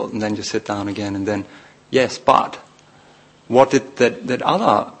 it's settled, and then you sit down again, and then yes, but what if that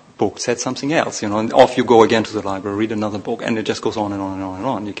other book said something else? And off you go again to the library, read another book, and it just goes on and on and on and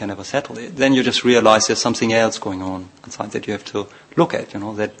on. You can never settle it. Then you just realize there's something else going on inside that you have to look at.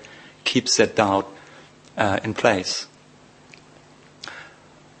 That keeps that doubt in place.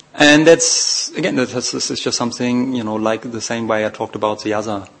 And this is just something, like the same way I talked about the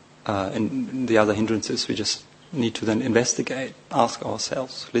other hindrances. We just need to then investigate, ask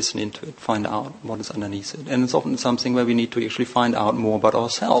ourselves, listen into it, find out what is underneath it. And it's often something where we need to actually find out more about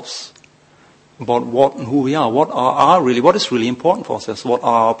ourselves, about what and who we are, what is really important for ourselves, what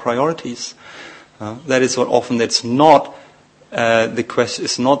are our priorities. That is what often that's not the question.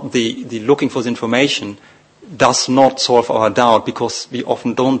 It's not the looking for the information does not solve our doubt, because we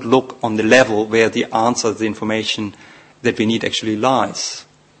often don't look on the level where the answer, the information that we need actually lies.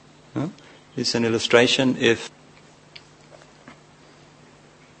 It's an illustration. If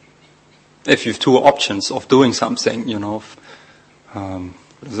you have two options of doing something, I've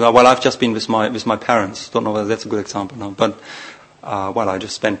just been with my parents. Don't know whether that's a good example now, but I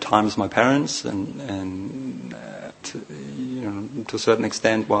just spent time with my parents, and to a certain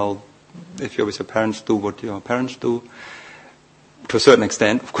extent, if you're with your parents, do what your parents do. To a certain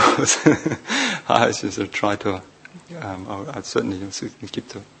extent, of course. I just try to. I certainly keep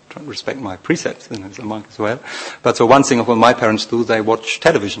to try to respect my precepts as a monk as well. But so one thing of what my parents do, they watch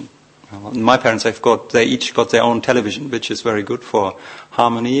television. My parents they each got their own television, which is very good for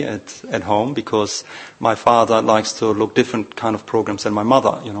harmony at home, because my father likes to look different kind of programs than my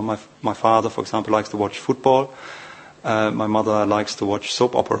mother. My father, for example, likes to watch football. My mother likes to watch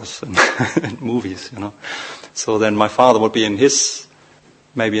soap operas and movies, So then my father would be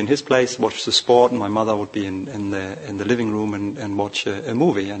maybe in his place, watch the sport, and my mother would be in the living room and watch a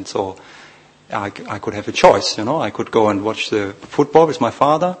movie. And so I could have a choice, I could go and watch the football with my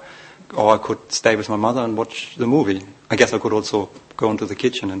father, or I could stay with my mother and watch the movie. I guess I could also go into the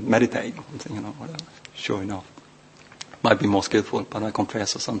kitchen and meditate, whatever. Sure enough. Might be more skillful, but I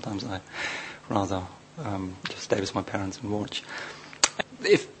confess that sometimes I rather just stay with my parents and watch.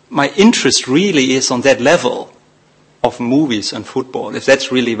 If my interest really is on that level of movies and football, if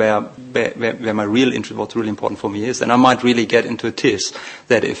that's really where my real interest, what's really important for me is, then I might really get into a TIS,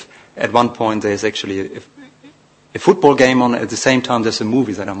 that if at one point there's actually a football game on, at the same time there's a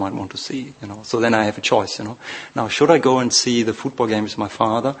movie that I might want to see, So then I have a choice, Now, should I go and see the football game with my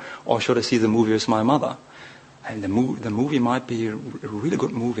father, or should I see the movie with my mother? And the movie might be a really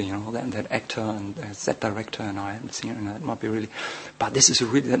good movie, that actor and that director, and I haven't seen it, and that might be really. But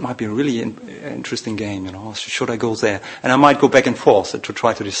that might be a really interesting game, Should I go there? And I might go back and forth to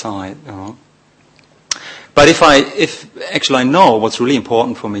try to decide, But if actually I know what's really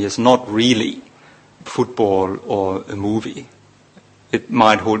important for me is not really football or a movie, it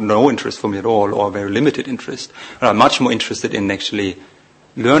might hold no interest for me at all, or very limited interest. And I'm much more interested in actually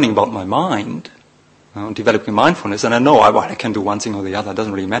learning about my mind. Developing mindfulness, and I know I can do one thing or the other. It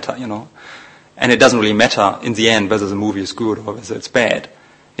doesn't really matter, And it doesn't really matter in the end whether the movie is good or whether it's bad.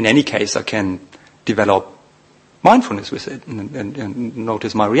 In any case, I can develop mindfulness with it and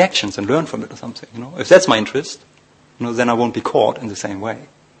notice my reactions and learn from it or something. If that's my interest, then I won't be caught in the same way.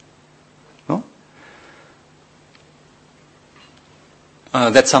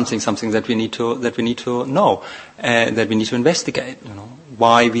 That's something that we need to know, that we need to investigate.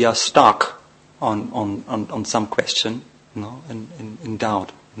 Why we are stuck on some question, in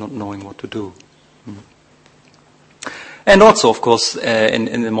doubt, not knowing what to do. And also, of course,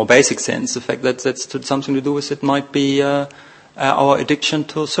 in a more basic sense, the fact that that's something to do with it might be our addiction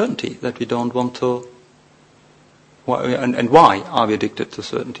to certainty, that we don't want to. And why are we addicted to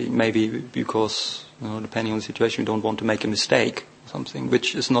certainty? Maybe because, depending on the situation, we don't want to make a mistake or something,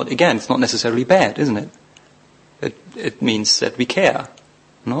 which is not, again, it's not necessarily bad, isn't it? It means that we care.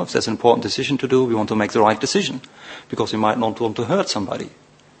 If there's an important decision to do, we want to make the right decision, because we might not want to hurt somebody.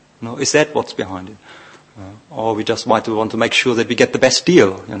 Is that what's behind it? Or we just want to make sure that we get the best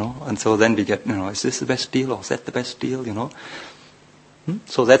deal, And so then we get, is this the best deal, or is that the best deal,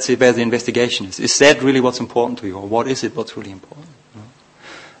 So that's where the investigation is. Is that really what's important to you, or what is it what's really important?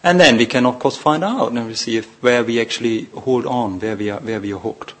 And then we can, of course, find out and we see where we actually hold on, where we are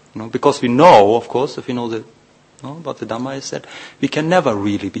hooked. Because we know, of course, if we know about the Dhamma, is that we can never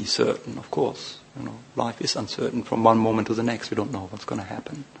really be certain. Of course, life is uncertain from one moment to the next. We don't know what's going to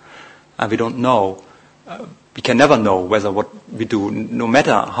happen, and we don't know. We can never know whether what we do, no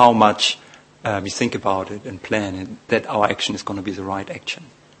matter how much we think about it and plan it, that our action is going to be the right action.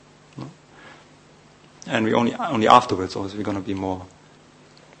 And we only afterwards, also, we're going to be more.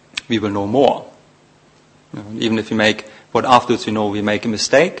 We will know more. Even if we make what afterwards we make a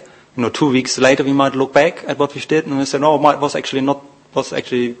mistake. 2 weeks later we might look back at what we did and we say, no, it was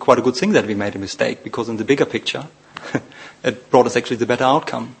actually quite a good thing that we made a mistake, because in the bigger picture it brought us actually the better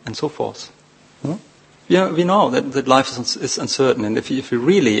outcome, and so forth. Yeah, we know that life is uncertain, and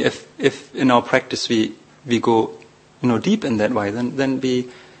if in our practice we go deep in that way, then the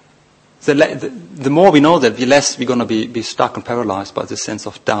more we know that, the less we're going to be stuck and paralyzed by the sense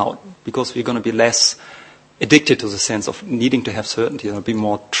of doubt, because we're going to be less addicted to the sense of needing to have certainty. There'll be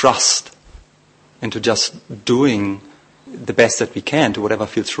more trust into just doing the best that we can to whatever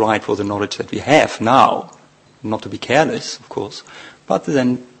feels right for the knowledge that we have now. Not to be careless, of course, but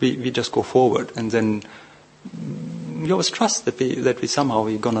then we just go forward, and then we always trust that we somehow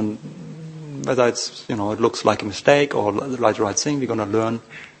we're going to, whether it's it looks like a mistake or the right thing, we're going to learn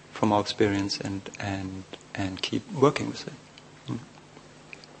from our experience and keep working with it.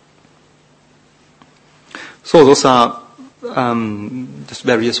 So those are just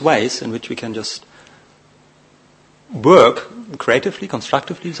various ways in which we can just work creatively,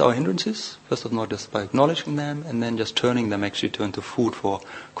 constructively with our hindrances. First of all, just by acknowledging them, and then just turning them actually into food for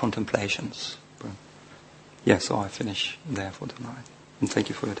contemplations. So I finish there for tonight. And thank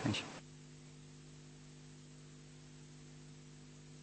you for your attention.